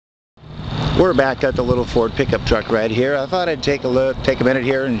We're back at the little Ford pickup truck right here. I thought I'd take a minute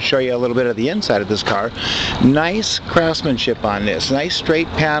here and show you a little bit of the inside of this car. Nice craftsmanship on this. Nice straight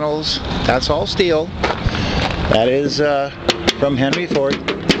panels. That's all steel. That is from Henry Ford.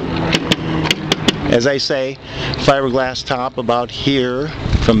 As I say, fiberglass top about here.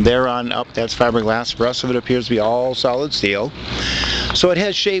 From there on up, that's fiberglass. The rest of it appears to be all solid steel. So it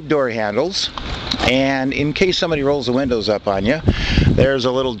has shaved door handles. And in case somebody rolls the windows up on you, there's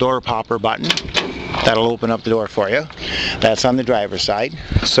a little door popper button that'll open up the door for you. That's on the driver's side.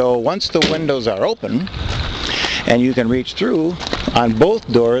 So once the windows are open and you can reach through on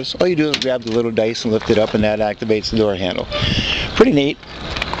both doors, all you do is grab the little dice and lift it up, and that activates the door handle. Pretty neat.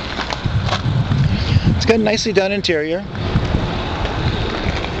 It's got a nicely done interior.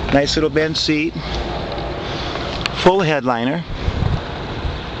 Nice little bench seat. Full headliner.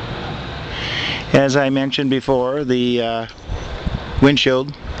 As I mentioned before, the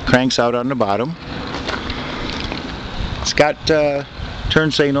windshield cranks out on the bottom. It's got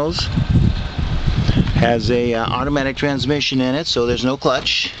turn signals. Has a automatic transmission in it, so there's no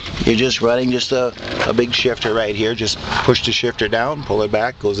clutch. You're just running just a big shifter right here. Just push the shifter down, pull it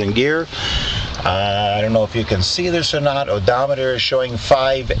back, goes in gear. I don't know if you can see this or not. Odometer is showing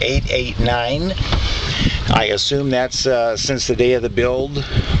 5889. I assume that's since the day of the build,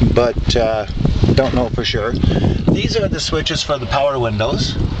 but don't know for sure. These are the switches for the power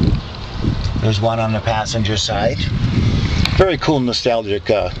windows. There's one on the passenger side. Very cool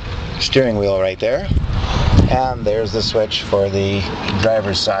nostalgic steering wheel right there. And there's the switch for the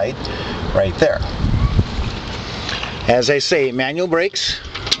driver's side right there. As I say, manual brakes.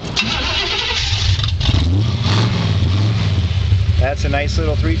 That's a nice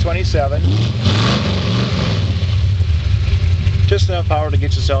little 327. Just enough power to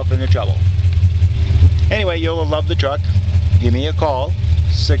get yourself into trouble. Anyway, you'll love the truck. Give me a call,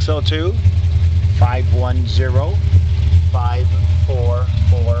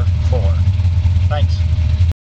 602-510-5444.